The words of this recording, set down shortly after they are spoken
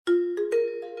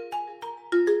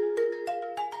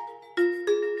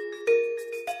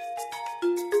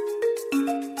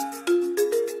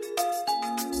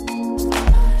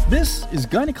This is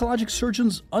Gynecologic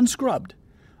Surgeons Unscrubbed,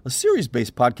 a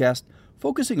series-based podcast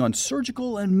focusing on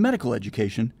surgical and medical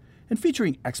education and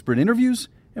featuring expert interviews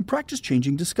and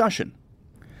practice-changing discussion.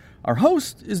 Our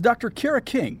host is Dr. Kara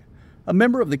King, a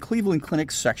member of the Cleveland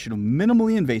Clinic's section of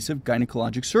minimally invasive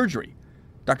gynecologic surgery.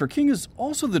 Dr. King is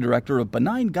also the director of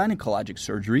benign gynecologic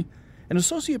surgery and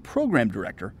associate program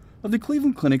director of the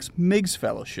Cleveland Clinic's MIGS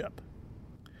Fellowship.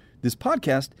 This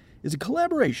podcast is a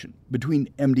collaboration between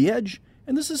MD Edge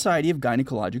and the Society of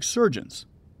Gynecologic Surgeons.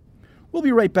 We'll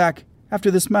be right back after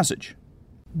this message.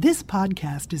 This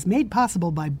podcast is made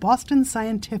possible by Boston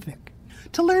Scientific.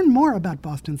 To learn more about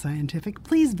Boston Scientific,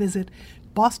 please visit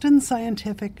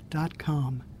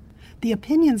bostonscientific.com. The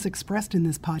opinions expressed in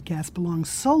this podcast belong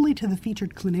solely to the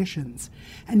featured clinicians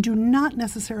and do not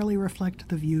necessarily reflect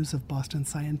the views of Boston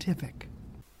Scientific.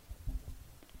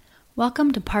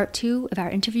 Welcome to part 2 of our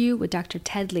interview with Dr.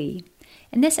 Ted Lee.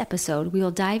 In this episode, we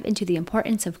will dive into the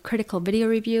importance of critical video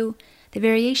review, the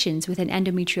variations within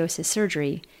endometriosis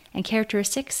surgery, and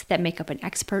characteristics that make up an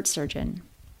expert surgeon.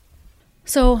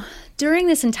 So, during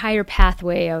this entire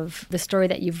pathway of the story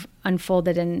that you've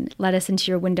unfolded and led us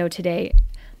into your window today,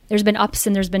 there's been ups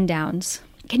and there's been downs.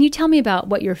 Can you tell me about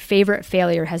what your favorite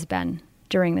failure has been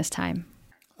during this time?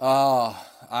 I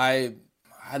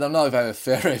don't know if I have a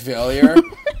favorite failure.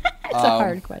 That's a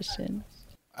hard question.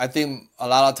 I think a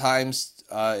lot of times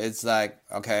it's like,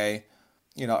 okay,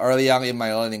 early on in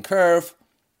my learning curve,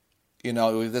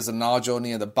 if there's a nodule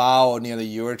near the bowel or near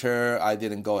the ureter, I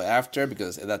didn't go after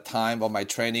because at that time of my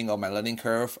training or my learning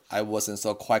curve, I wasn't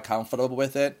so quite comfortable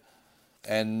with it.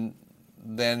 And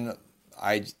then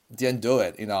I didn't do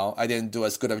it, I didn't do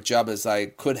as good a job as I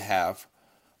could have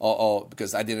or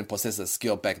because I didn't possess the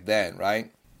skill back then,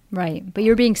 right? Right, but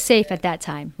you're being safe at that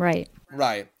time, right?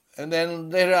 Right. And then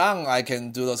later on, I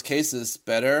can do those cases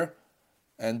better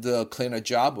and do a cleaner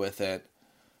job with it.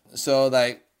 So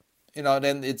then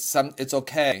it's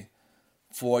okay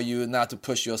for you not to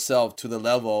push yourself to the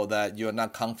level that you're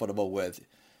not comfortable with.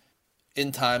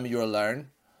 In time, you'll learn,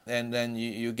 and then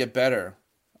you get better.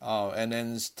 And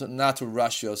then not to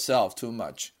rush yourself too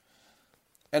much.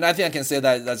 And I think I can say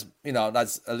that's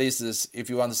at least if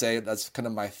you want to say that's kind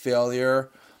of my failure.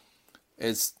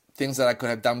 It's things that I could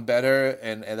have done better,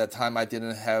 and at that time I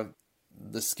didn't have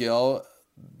the skill.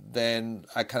 Then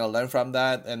I kind of learned from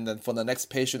that, and then for the next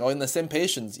patient or in the same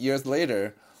patient years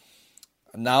later,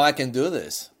 now I can do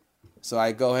this. So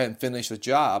I go ahead and finish the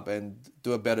job and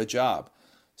do a better job.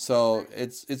 So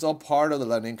it's all part of the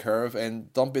learning curve,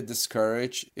 and don't be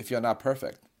discouraged if you're not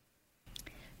perfect.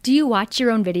 Do you watch your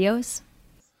own videos?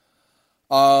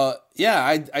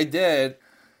 Yeah, I did.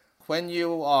 When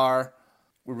you are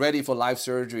ready for live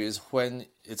surgery is when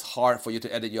it's hard for you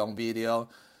to edit your own video.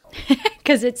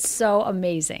 Because it's so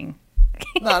amazing.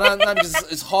 No,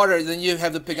 just, it's harder. Then you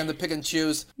have to pick and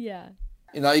choose. Yeah.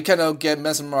 You kind of get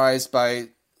mesmerized by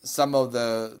some of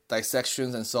the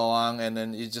dissections and so on, and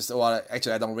then you just,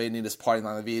 actually I don't really need this part in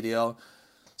my video.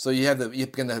 So you're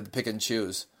gonna have to pick and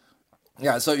choose.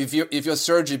 Yeah, so if your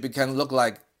surgery can look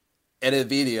like edit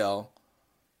video,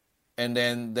 and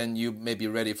then you may be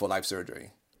ready for live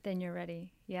surgery. Then you're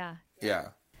ready. Yeah. Yeah.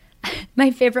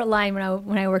 My favorite line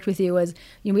when I worked with you was,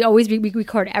 we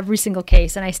record every single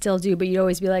case, and I still do, but you'd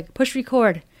always be like, push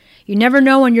record. You never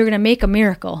know when you're going to make a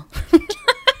miracle.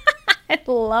 I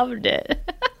loved it.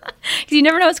 Because you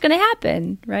never know what's going to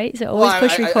happen, right? So always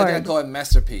push record. I call it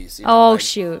masterpiece.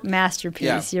 Shoot,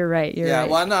 masterpiece. Yeah. You're right. Yeah,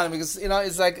 well, no, because,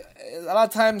 it's like a lot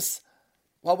of times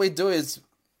what we do is,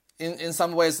 in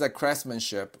some ways, like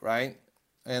craftsmanship, right?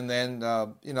 And then,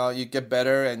 you get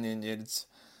better, and it's,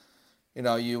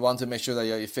 you want to make sure that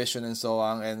you're efficient and so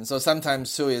on. And so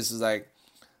sometimes, too, it's like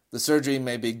the surgery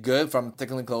may be good from a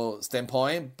technical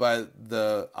standpoint, but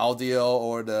the audio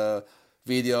or the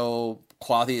video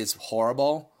quality is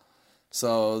horrible.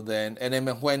 So then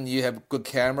when you have good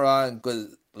camera and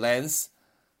good lens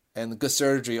and good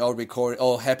surgery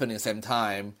all happen at the same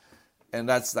time, and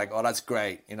that's like, oh, that's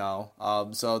great,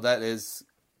 So that is,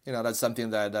 that's something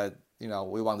that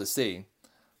we want to see.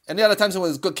 And the other times when it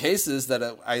was good cases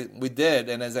that we did,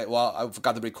 and I said, well, I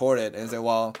forgot to record it, and I said,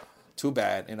 well, too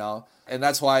bad, And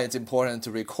that's why it's important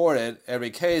to record it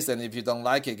every case, and if you don't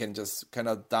like it, you can just kind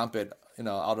of dump it,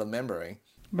 out of memory.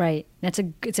 Right.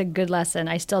 It's a good lesson.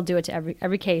 I still do it to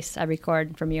every case I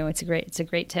record from you. It's a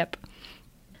great tip.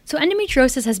 So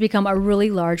endometriosis has become a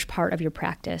really large part of your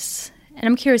practice. And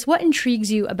I'm curious, what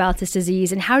intrigues you about this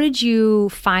disease, and how did you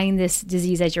find this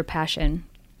disease as your passion?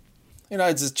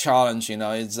 It's a challenge,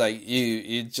 It's like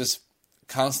you just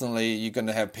constantly, you're going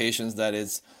to have patients that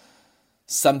is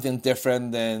something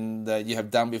different than that you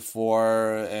have done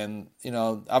before. And,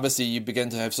 obviously you begin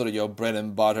to have sort of your bread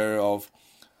and butter of,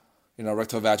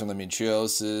 rectovaginal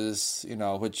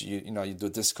endometriosis, which you do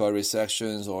discoid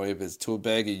resections, or if it's too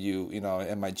big,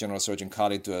 and my general surgeon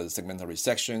colleague do segmental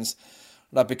resections.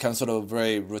 That becomes sort of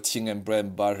very routine and bread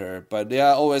and butter. But there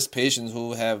are always patients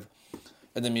who have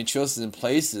endometriosis in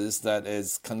places that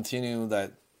is continuing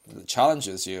that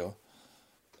challenges you.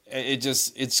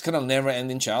 It's kind of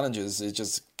never-ending challenges. It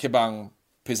just keep on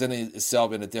presenting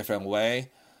itself in a different way.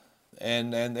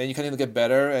 And you continue to get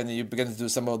better, and you begin to do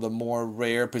some of the more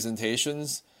rare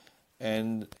presentations,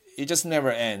 and it just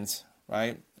never ends,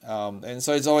 right? And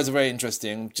so it's always very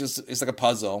interesting. It's like a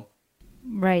puzzle.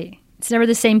 Right. It's never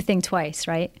the same thing twice,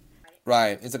 right?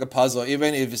 Right. It's like a puzzle,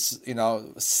 even if it's,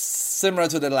 similar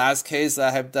to the last case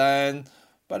I have done,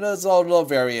 but there's all little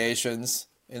variations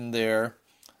in there.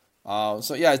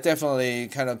 So yeah, it's definitely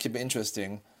kind of keep it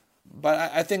interesting.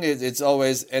 But I think it's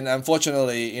always, and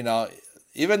unfortunately,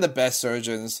 even the best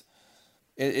surgeons,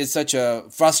 it's such a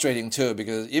frustrating too,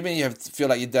 because even you feel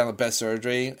like you've done the best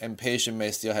surgery and patient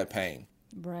may still have pain.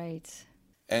 Right.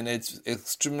 And it's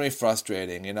extremely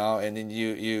frustrating, and then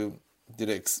you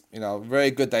did,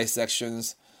 very good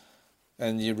dissections,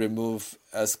 and you remove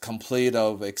as complete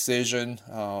of excision,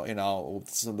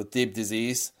 some of the deep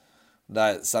disease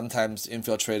that sometimes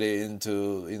infiltrated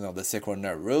into, the sacral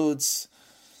nerve roots,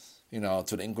 to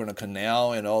the inguinal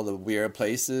canal and all the weird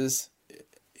places.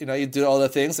 You do all the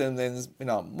things, and then,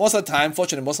 most of the time,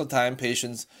 fortunately, most of the time,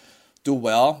 patients do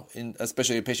well,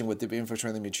 especially a patient with deep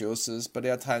infiltrating endometriosis. But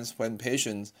there are times when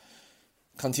patients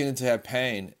continue to have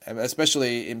pain,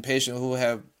 especially in patients who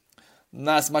have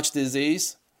not as much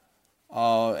disease,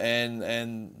 and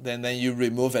then you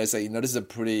remove it and say, this is a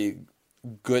pretty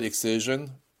good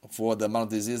excision for the amount of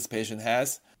disease the patient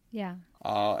has. Yeah.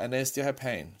 And they still have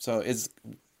pain. So it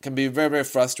can be very, very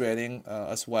frustrating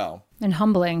as well. And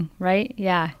humbling, right?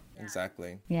 Yeah.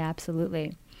 Exactly. Yeah,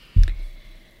 absolutely.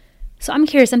 So I'm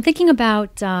curious. I'm thinking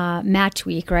about match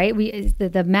week, right?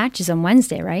 The match is on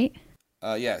Wednesday, right?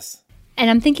 Yes. And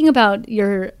I'm thinking about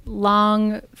your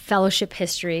long fellowship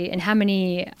history and how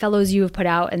many fellows you have put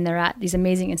out, and they're at these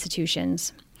amazing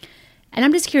institutions. And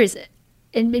I'm just curious,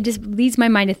 and it just leads my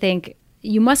mind to think,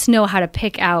 you must know how to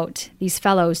pick out these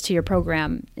fellows to your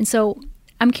program. And so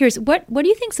I'm curious, what do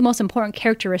you think is the most important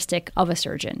characteristic of a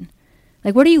surgeon?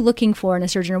 Like, what are you looking for in a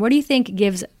surgeon, or what do you think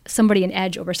gives somebody an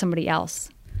edge over somebody else?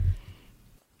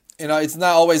 It's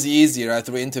not always easy, right,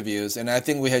 through interviews. And I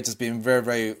think we have just been very,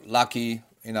 very lucky,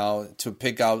 to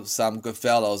pick out some good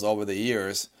fellows over the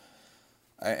years.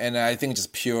 And I think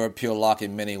just pure luck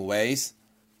in many ways.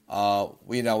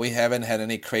 We haven't had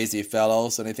any crazy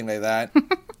fellows or anything like that.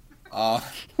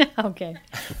 Okay,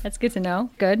 that's good to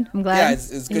know. Good, I'm glad. Yeah,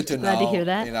 it's good to know. Glad to hear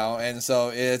that. And so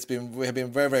we have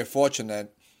been very, very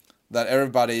fortunate that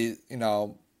everybody,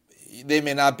 they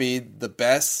may not be the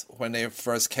best when they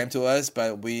first came to us,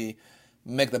 but we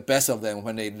make the best of them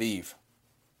when they leave.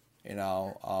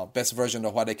 Best version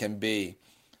of what they can be.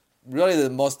 Really, the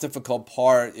most difficult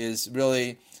part is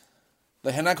really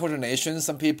the hand-eye coordination.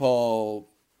 Some people,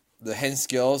 the hand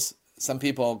skills, some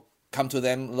people come to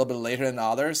them a little bit later than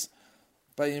others.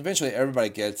 But eventually, everybody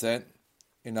gets it.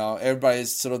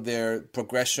 Everybody's sort of their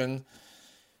progression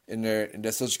in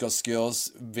their surgical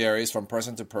skills varies from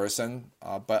person to person.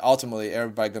 But ultimately,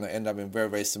 everybody's going to end up in a very,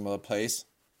 very similar place.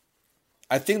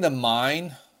 I think the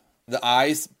mind, the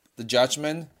eyes, the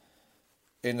judgment,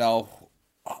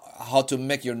 how to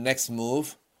make your next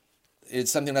move,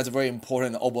 it's something that's very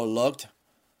important and overlooked.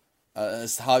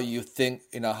 It's how you think,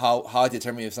 how I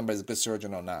determine if somebody's a good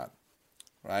surgeon or not,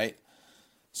 right?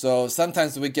 So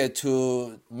sometimes we get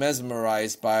too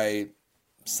mesmerized by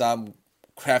some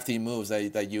crafty moves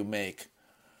that you make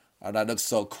that looks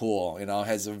so cool,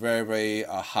 has a very, very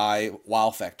high wow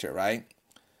factor, right?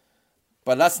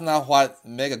 But that's not what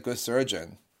makes a good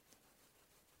surgeon.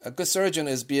 A good surgeon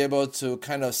is be able to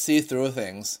kind of see through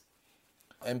things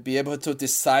and be able to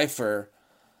decipher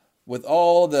with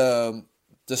all the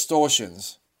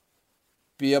distortions,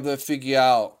 be able to figure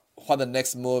out what the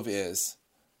next move is.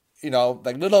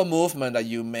 Like little movement that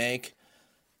you make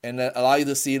and that allow you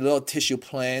to see little tissue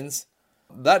planes.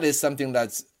 That is something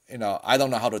that's, I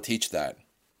don't know how to teach that.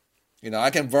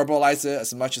 I can verbalize it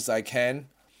as much as I can.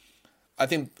 I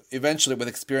think eventually with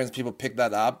experience, people pick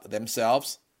that up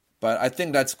themselves. But I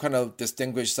think that's kind of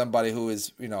distinguish somebody who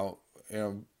is,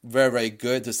 very, very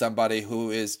good to somebody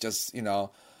who is just,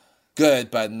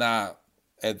 good, but not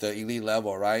at the elite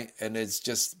level, right? And it's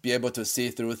just be able to see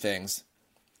through things.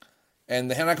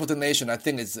 And the hand-eye coordination, I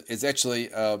think, is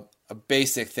actually a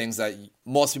basic things that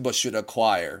most people should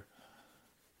acquire,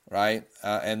 right?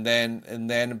 And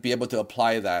then be able to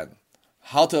apply that.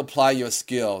 How to apply your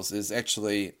skills is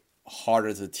actually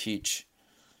harder to teach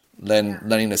than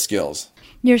learning the skills.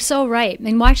 You're so right.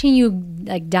 And watching you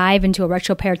like dive into a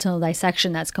retroperitoneal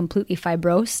dissection that's completely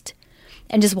fibrosed,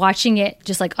 and just watching it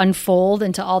just like unfold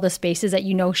into all the spaces that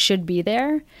you know should be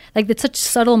there. Like it's such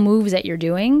subtle moves that you're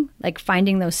doing, like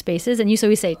finding those spaces. And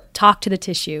we say, talk to the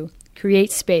tissue,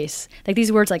 create space. Like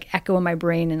these words like echo in my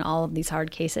brain in all of these hard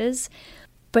cases.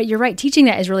 But you're right, teaching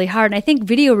that is really hard. And I think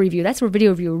video review, that's where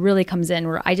video review really comes in,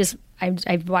 where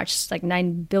I've watched like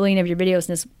 9 billion of your videos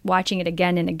and just watching it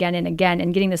again and again and again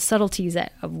and getting the subtleties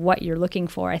of what you're looking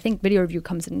for. I think video review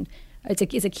comes in. It's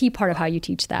a key part of how you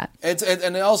teach that.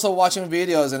 And also watching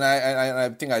videos, and I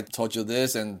think I told you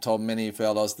this and told many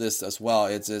fellows this as well.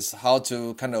 It's how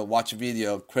to kind of watch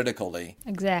video critically.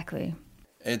 Exactly.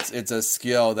 It's a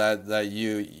skill that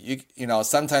you know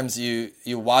sometimes you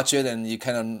watch it and you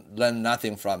kind of learn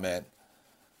nothing from it.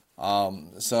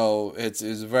 So it's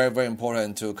very, very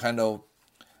important to kind of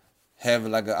have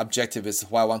like an objective is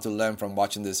what I want to learn from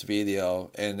watching this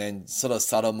video, and then sort of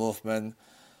subtle movement.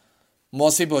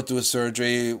 Most people do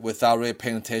surgery without really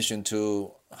paying attention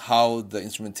to how the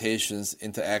instrumentation's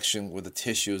interaction with the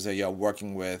tissues that you're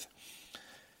working with.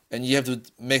 And you have to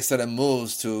make certain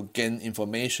moves to gain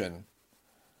information.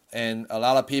 And a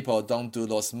lot of people don't do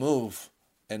those moves,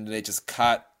 and they just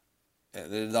cut.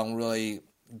 They don't really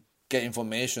get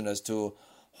information as to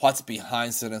what's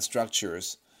behind certain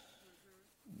structures.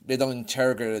 They don't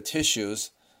interrogate the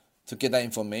tissues to get that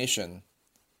information.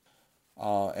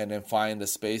 And then find the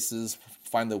spaces,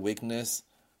 find the weakness,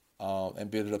 and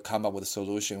be able to come up with a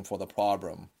solution for the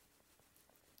problem.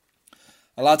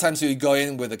 A lot of times you go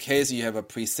in with a case, you have a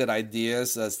preset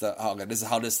ideas as to, okay, this is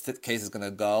how this case is going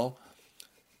to go,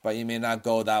 but you may not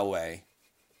go that way.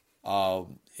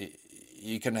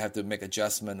 You can have to make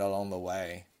adjustment along the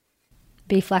way.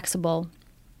 Be flexible,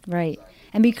 right?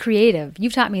 And be creative.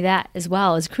 You've taught me that as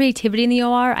well. Is creativity in the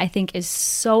OR, I think, is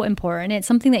so important. It's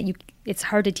something that it's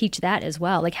hard to teach that as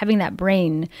well. Like having that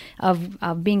brain of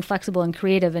being flexible and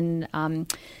creative. And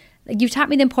like you've taught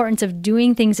me the importance of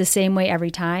doing things the same way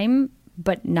every time,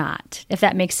 but not, if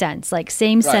that makes sense. Like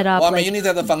same setup. Well, I mean, you need to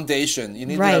have the foundation. You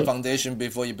need to have a foundation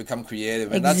before you become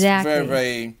creative. And that's very,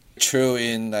 very true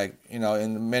in like, you know,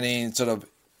 in many sort of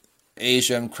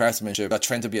Asian craftsmanship. Are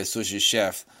trained to be a sushi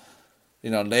chef. You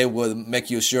know, they would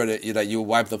make you sure that you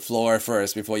wipe the floor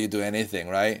first before you do anything,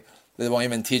 right? They won't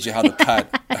even teach you how to cut.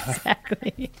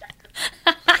 Exactly.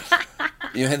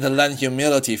 You have to learn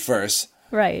humility first.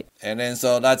 Right. And then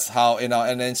so that's how, you know,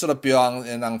 and then sort of build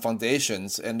on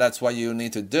foundations, and that's what you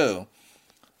need to do.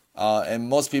 And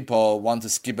most people want to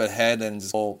skip ahead and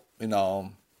just go, you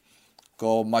know,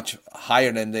 go much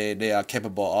higher than they are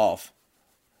capable of.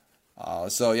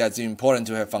 So yeah, it's important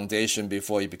to have foundation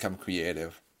before you become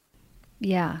creative.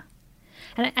 Yeah.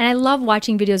 And I love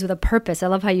watching videos with a purpose. I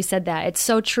love how you said that. It's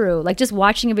so true. Like just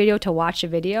watching a video to watch a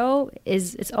video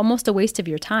it's almost a waste of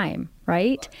your time,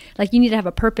 right? Like you need to have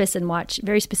a purpose and watch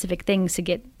very specific things to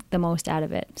get the most out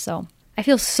of it. So I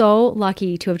feel so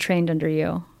lucky to have trained under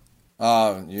you.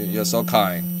 Oh, you're so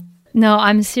kind. No,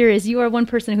 I'm serious. You are one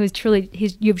person who's truly,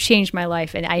 you've changed my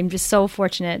life, and I'm just so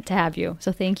fortunate to have you.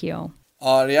 So thank you.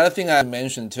 The other thing I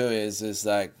mentioned too is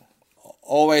like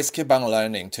always keep on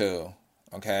learning too.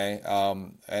 Okay,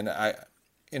 and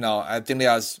I think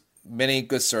there's many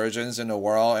good surgeons in the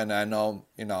world, and I know,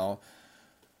 you know,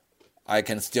 I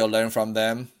can still learn from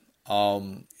them.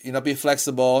 Be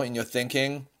flexible in your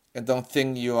thinking and don't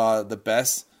think you are the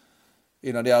best.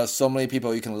 You know, there are so many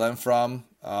people you can learn from,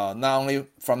 not only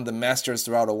from the masters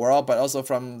throughout the world, but also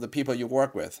from the people you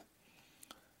work with.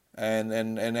 And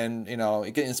then, you know,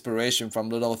 you get inspiration from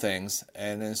little things.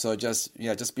 And then so just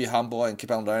be humble and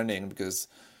keep on learning, because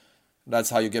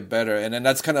that's how you get better. And then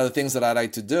that's kind of the things that I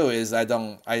like to do is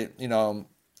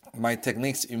my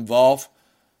techniques evolve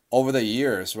over the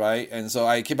years, right? And so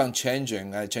I keep on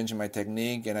changing. I changing my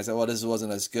technique, and I said, well, this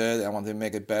wasn't as good. I want to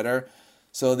make it better.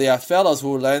 So there are fellows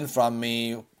who learn from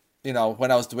me, you know,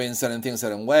 when I was doing certain things a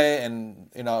certain way,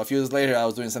 and, you know, a few years later I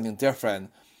was doing something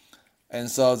different. And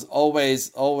so it's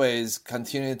always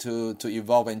continue to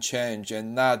evolve and change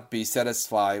and not be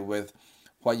satisfied with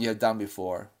what you have done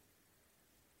before.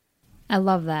 I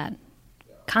love that.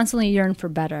 Constantly yearn for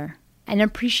better and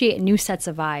appreciate new sets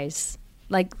of eyes.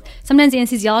 Like sometimes the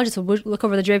anesthesiologist will look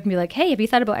over the drape and be like, "Hey, have you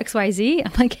thought about XYZ?"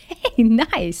 I'm like, "Hey,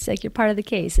 nice! Like you're part of the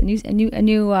case. A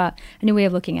new way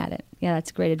of looking at it." Yeah,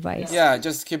 that's great advice. Yeah,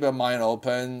 just keep your mind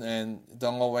open and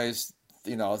don't always,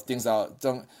 you know,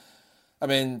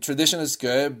 tradition is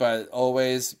good, but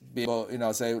always be able, you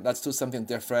know, say let's do something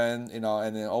different, you know,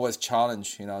 and then always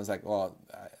challenge. You know, it's like, well,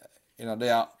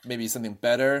 there are maybe something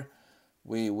better.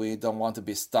 We don't want to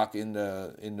be stuck in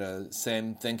the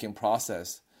same thinking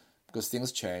process, because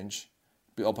things change.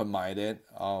 Be open-minded.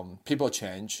 People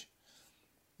change.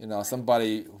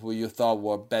 Somebody who you thought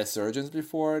were bad surgeons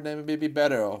before, they may be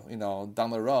better,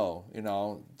 down the road.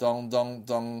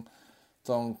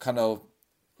 Don't kind of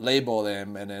label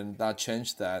them and then not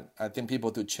change that. I think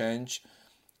people do change.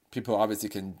 People obviously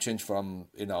can change from,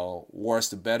 worse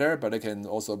to better, but they can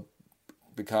also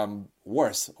become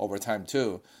worse over time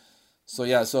too. So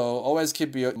always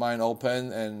keep your mind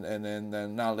open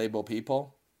and not label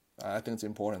people. I think it's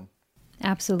important.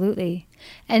 Absolutely.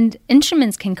 And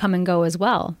instruments can come and go as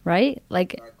well, right?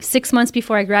 Like 6 months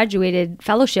before I graduated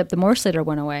fellowship, the Morse-Slater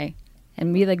went away.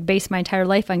 And we based my entire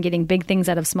life on getting big things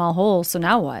out of small holes. So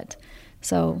now what?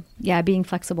 So yeah, being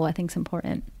flexible, I think, is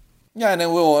important. Yeah, and then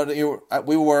we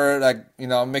were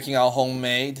making our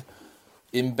homemade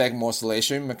in-bag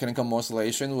morcellation, mechanical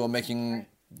morcellation. We were making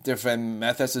different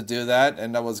methods to do that,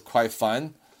 and that was quite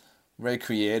fun. Very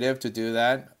creative to do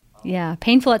that. Yeah,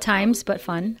 painful at times, but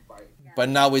fun. But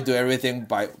now we do everything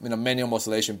by manual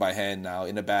morcellation by hand now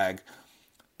in the bag.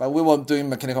 But we were doing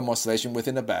mechanical morcellation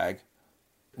within the bag.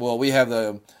 Well, we have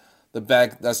the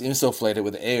bag that's insufflated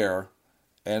with air,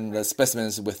 and the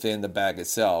specimens within the bag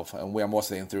itself, and we are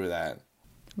morcellating through that.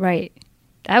 Right.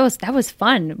 That was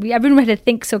fun. Everyone had to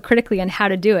think so critically on how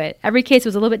to do it. Every case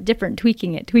was a little bit different,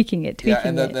 tweaking it. Yeah,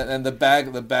 and the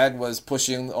bag was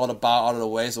pushing all the bar out of the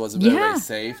way, so it was very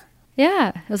safe. Yeah,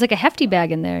 it was like a hefty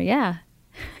bag in there. Yeah.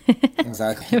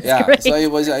 Exactly. Yeah. Great. So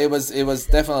it was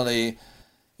definitely,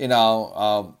 kind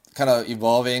of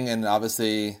evolving, and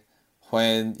obviously,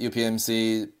 when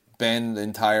UPMC banned the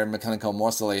entire mechanical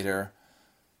morcellator,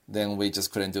 then we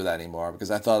just couldn't do that anymore,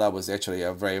 because I thought that was actually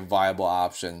a very viable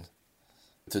option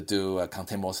to do a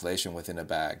contained morcellation within a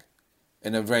bag,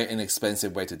 in a very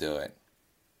inexpensive way to do it.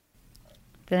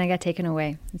 Then I got taken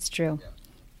away. It's true. Yeah.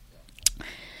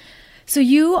 So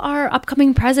you are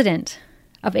upcoming president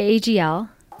of AAGL.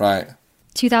 Right.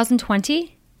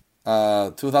 2020?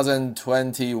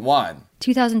 2021.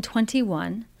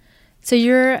 2021. So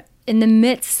you're in the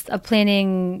midst of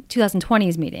planning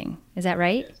 2020's meeting. Is that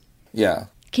right? Yeah.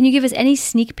 Can you give us any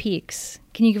sneak peeks?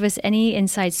 Can you give us any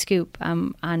inside scoop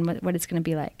on what it's going to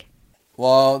be like?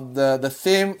 Well, the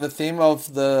theme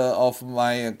of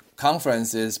my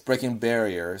conference is breaking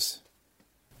barriers.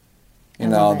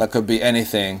 That could be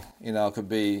anything. It could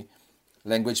be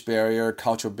language barrier,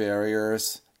 cultural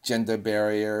barriers, gender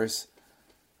barriers.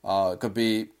 It could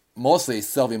be mostly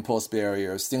self-imposed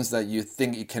barriers, things that you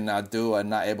think you cannot do or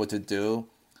not able to do,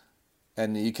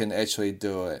 and you can actually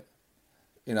do it.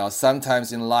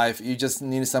 Sometimes in life, you just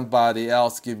need somebody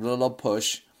else give a little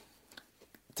push,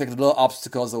 take the little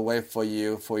obstacles away for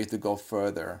you to go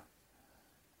further.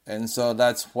 And so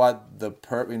that's what the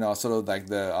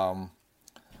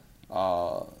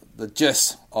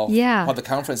gist of what the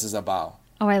conference is about.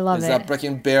 Oh, I love it. It's about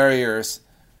breaking barriers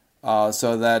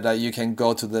so that you can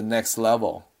go to the next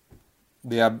level.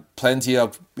 There are plenty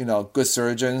of good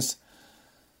surgeons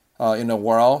in the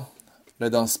world. They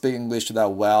don't speak English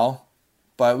that well,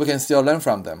 but we can still learn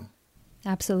from them.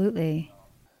 Absolutely.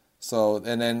 So,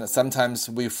 and then sometimes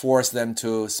we force them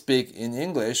to speak in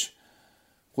English,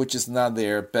 which is not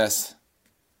their best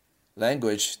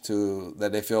language that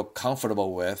they feel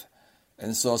comfortable with.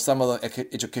 And so some of the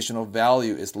educational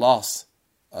value is lost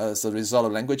as a result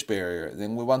of language barrier.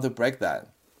 Then we want to break that.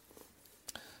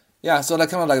 Yeah, so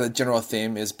kind of like the general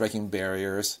theme is breaking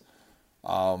barriers.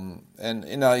 And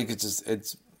you could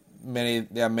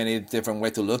there are many different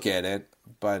ways to look at it,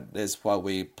 but it's what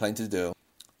we plan to do.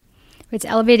 It's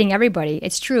elevating everybody.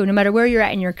 It's true. No matter where you're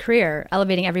at in your career,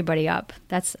 elevating everybody up.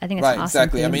 I think that's right, an awesome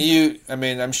exactly.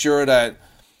 theme. I'm sure that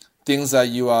things that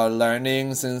you are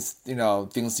learning, since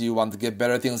things you want to get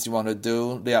better, things you want to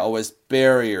do, there are always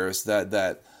barriers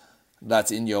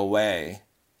that's in your way,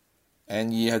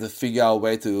 and you have to figure out a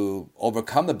way to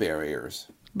overcome the barriers.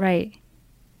 Right.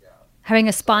 Yeah. Having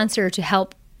a sponsor to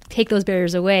help take those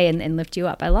barriers away and lift you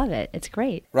up. I love it. It's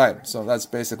great. Right. So that's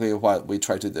basically what we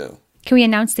try to do. Can we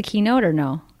announce the keynote or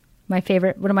no? One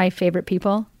of my favorite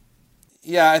people.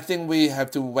 Yeah, I think we have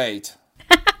to wait.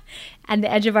 At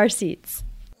the edge of our seats.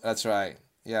 That's right.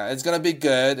 Yeah, it's going to be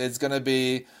good. It's going to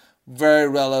be very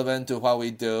relevant to what we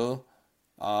do.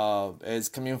 It's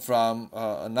coming from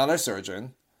another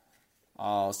surgeon.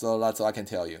 So that's all I can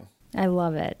tell you. I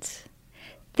love it.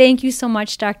 Thank you so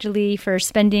much, Dr. Lee, for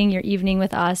spending your evening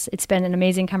with us. It's been an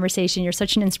amazing conversation. You're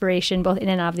such an inspiration, both in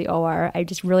and out of the OR. I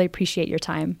just really appreciate your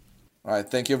time. All right.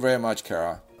 Thank you very much,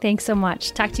 Kara. Thanks so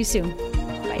much. Talk to you soon.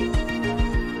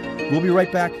 Bye. We'll be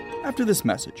right back after this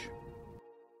message.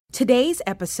 Today's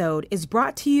episode is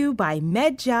brought to you by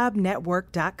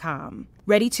MedJobNetwork.com.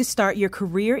 Ready to start your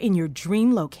career in your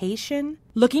dream location?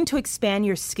 Looking to expand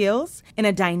your skills in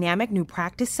a dynamic new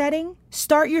practice setting?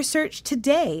 Start your search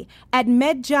today at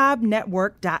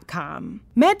MedJobNetwork.com.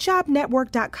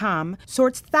 MedJobNetwork.com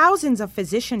sorts thousands of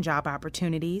physician job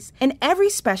opportunities in every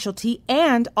specialty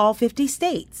and all 50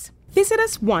 states. Visit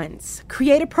us once,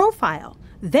 create a profile,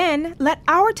 then let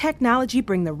our technology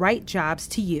bring the right jobs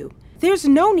to you. There's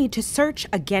no need to search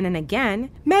again and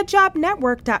again.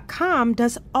 MedJobNetwork.com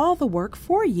does all the work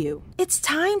for you. It's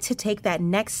time to take that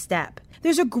next step.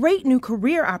 There's a great new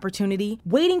career opportunity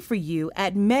waiting for you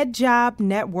at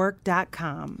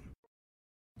MedJobNetwork.com.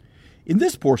 In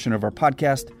this portion of our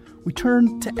podcast, we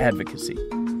turn to advocacy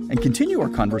and continue our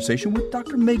conversation with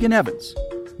Dr. Megan Evans,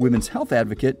 women's health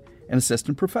advocate and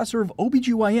assistant professor of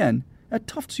OBGYN at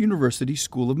Tufts University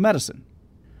School of Medicine.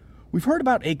 We've heard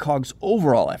about ACOG's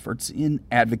overall efforts in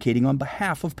advocating on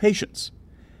behalf of patients.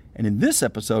 And in this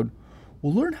episode,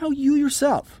 we'll learn how you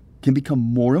yourself can become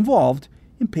more involved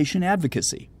in patient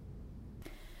advocacy.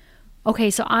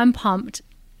 Okay, so I'm pumped.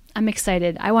 I'm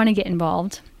excited. I want to get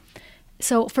involved.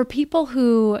 So for people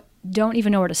who don't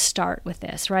even know where to start with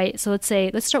this, right? So let's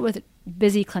start with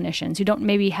busy clinicians who don't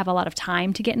maybe have a lot of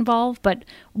time to get involved, but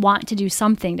want to do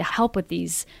something to help with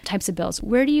these types of bills.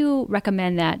 Where do you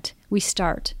recommend that we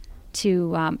start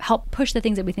to help push the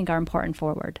things that we think are important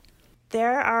forward?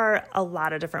 There are a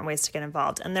lot of different ways to get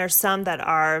involved, and there's some that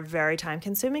are very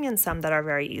time-consuming and some that are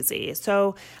very easy.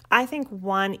 So I think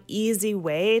one easy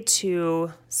way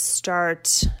to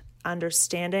start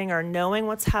understanding or knowing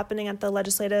what's happening at the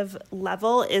legislative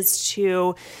level is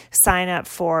to sign up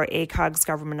for ACOG's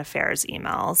government affairs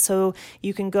email. So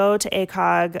you can go to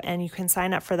ACOG and you can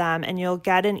sign up for them, and you'll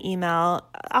get an email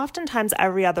oftentimes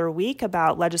every other week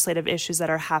about legislative issues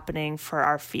that are happening for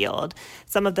our field.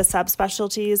 Some of the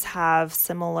subspecialties have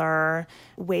similar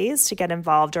ways to get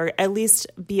involved or at least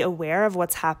be aware of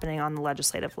what's happening on the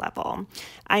legislative level.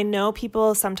 I know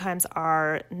people sometimes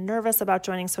are nervous about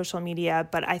joining social media,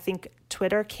 but I think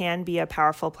Twitter can be a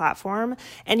powerful platform,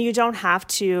 and you don't have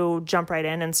to jump right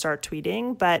in and start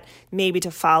tweeting, but maybe to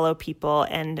follow people,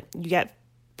 and you get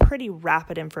pretty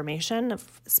rapid information,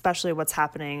 especially what's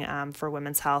happening for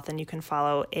women's health. And you can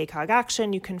follow ACOG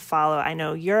Action. You can follow, I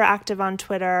know you're active on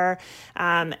Twitter,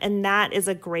 and that is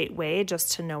a great way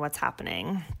just to know what's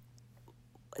happening.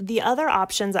 The other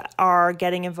options are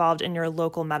getting involved in your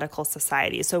local medical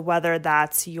society. So whether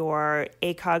that's your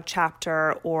ACOG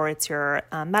chapter or it's your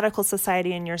medical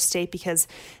society in your state, because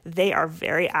they are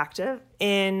very active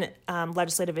in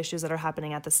legislative issues that are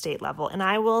happening at the state level. And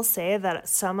I will say that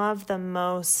some of the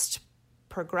most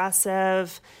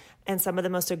progressive and some of the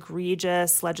most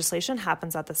egregious legislation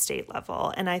happens at the state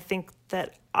level. And I think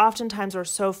that oftentimes we're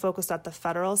so focused at the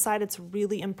federal side, it's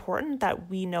really important that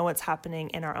we know what's happening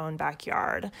in our own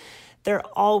backyard. They're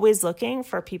always looking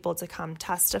for people to come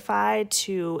testify,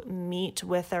 to meet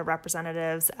with their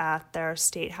representatives at their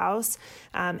state house.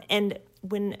 And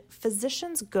when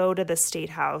physicians go to the state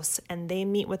house and they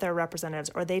meet with their representatives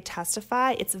or they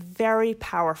testify, it's very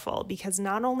powerful because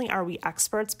not only are we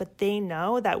experts, but they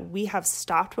know that we have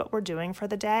stopped what we're doing for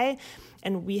the day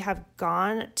and we have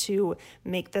gone to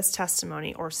make this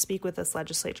testimony or speak with this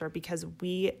legislature because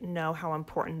we know how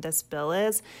important this bill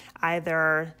is,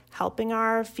 either helping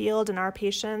our field and our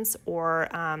patients or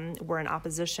we're in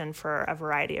opposition for a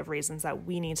variety of reasons that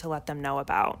we need to let them know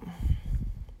about.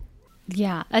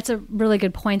 Yeah, that's a really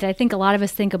good point. I think a lot of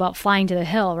us think about flying to the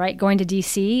Hill, right? Going to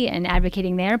DC and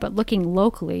advocating there, but looking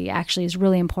locally actually is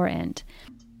really important.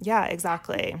 Yeah,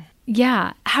 exactly.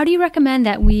 Yeah. How do you recommend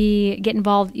that we get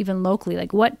involved even locally?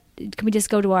 Like what, can we just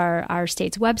go to our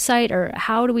state's website, or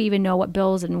how do we even know what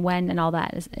bills and when and all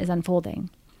that is unfolding?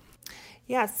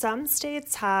 Yeah, some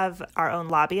states have our own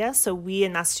lobbyists. So we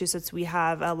in Massachusetts, we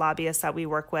have a lobbyist that we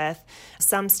work with.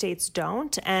 Some states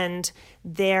don't. And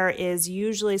there is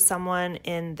usually someone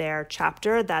in their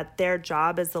chapter that their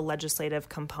job is the legislative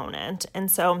component.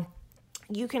 And so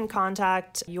you can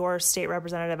contact your state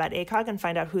representative at ACOG and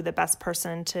find out who the best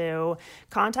person to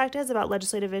contact is about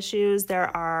legislative issues.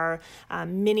 There are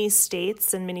many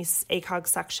states and many ACOG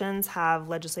sections have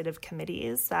legislative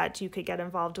committees that you could get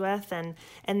involved with. And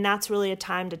that's really a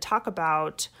time to talk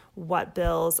about what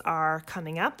bills are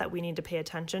coming up that we need to pay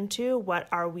attention to, what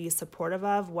are we supportive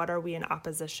of, what are we in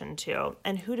opposition to,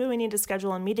 and who do we need to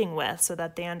schedule a meeting with so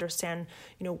that they understand,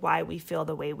 why we feel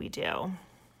the way we do.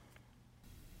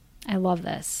 I love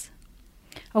this.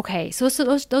 Okay, so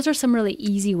those are some really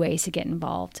easy ways to get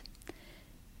involved.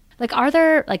 Like, are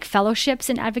there like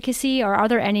fellowships in advocacy, or are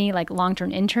there any like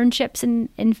long-term internships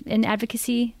in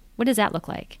advocacy? What does that look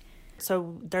like?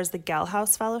 So there's the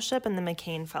Gelhaus Fellowship and the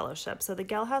McCain Fellowship. So the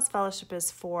Gelhaus Fellowship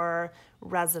is for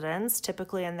residents,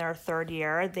 typically in their third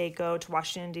year. They go to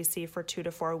Washington, D.C. for 2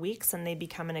 to 4 weeks, and they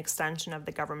become an extension of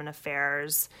the government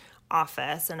affairs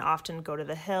office and often go to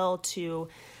the Hill to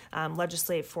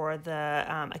legislate for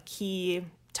a key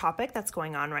topic that's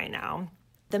going on right now.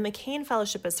 The McCain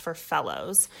Fellowship is for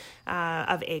fellows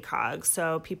of ACOG,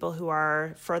 so people who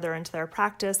are further into their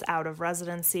practice, out of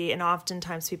residency, and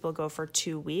oftentimes people go for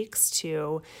 2 weeks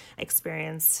to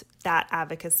experience that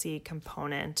advocacy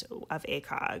component of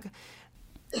ACOG.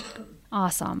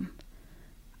 Awesome.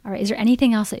 All right. Is there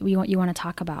anything else that you want to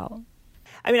talk about?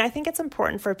 I mean, I think it's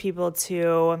important for people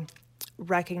to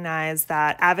recognize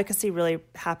that advocacy really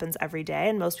happens every day,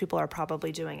 and most people are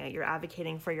probably doing it. You're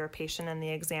advocating for your patient in the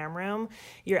exam room.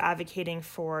 You're advocating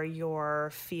for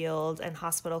your field and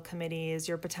hospital committees.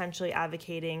 You're potentially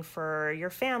advocating for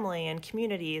your family and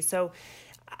community. So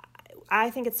I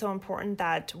think it's so important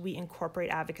that we incorporate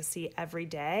advocacy every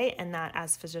day, and that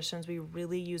as physicians, we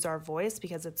really use our voice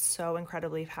because it's so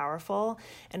incredibly powerful,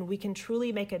 and we can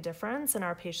truly make a difference in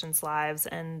our patients' lives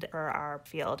and for our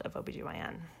field of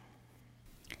OBGYN.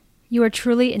 You are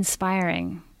truly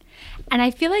inspiring. And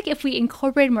I feel like if we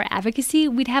incorporated more advocacy,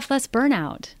 we'd have less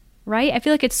burnout, right? I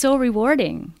feel like it's so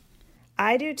rewarding.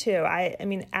 I do too. I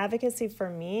mean, advocacy for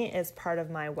me is part of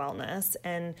my wellness,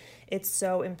 and it's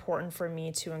so important for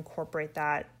me to incorporate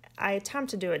that. I attempt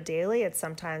to do it daily. It's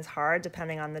sometimes hard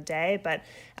depending on the day, but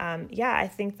I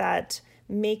think that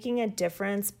making a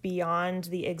difference beyond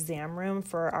the exam room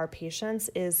for our patients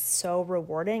is so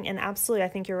rewarding. And absolutely, I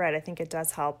think you're right. I think it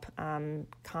does help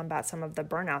combat some of the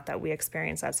burnout that we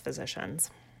experience as physicians.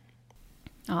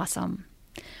 Awesome.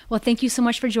 Well, thank you so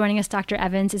much for joining us, Dr.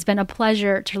 Evans. It's been a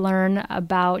pleasure to learn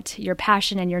about your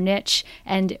passion and your niche,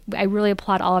 and I really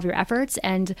applaud all of your efforts,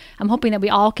 and I'm hoping that we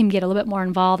all can get a little bit more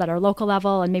involved at our local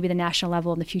level and maybe the national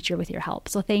level in the future with your help.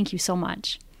 So thank you so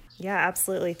much. Yeah,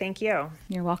 absolutely. Thank you.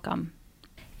 You're welcome.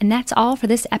 And that's all for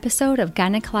this episode of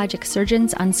Gynecologic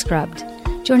Surgeons Unscrubbed.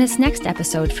 Join us next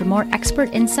episode for more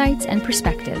expert insights and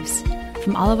perspectives.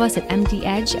 From all of us at MD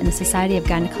Edge and the Society of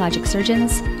Gynecologic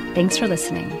Surgeons, thanks for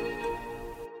listening.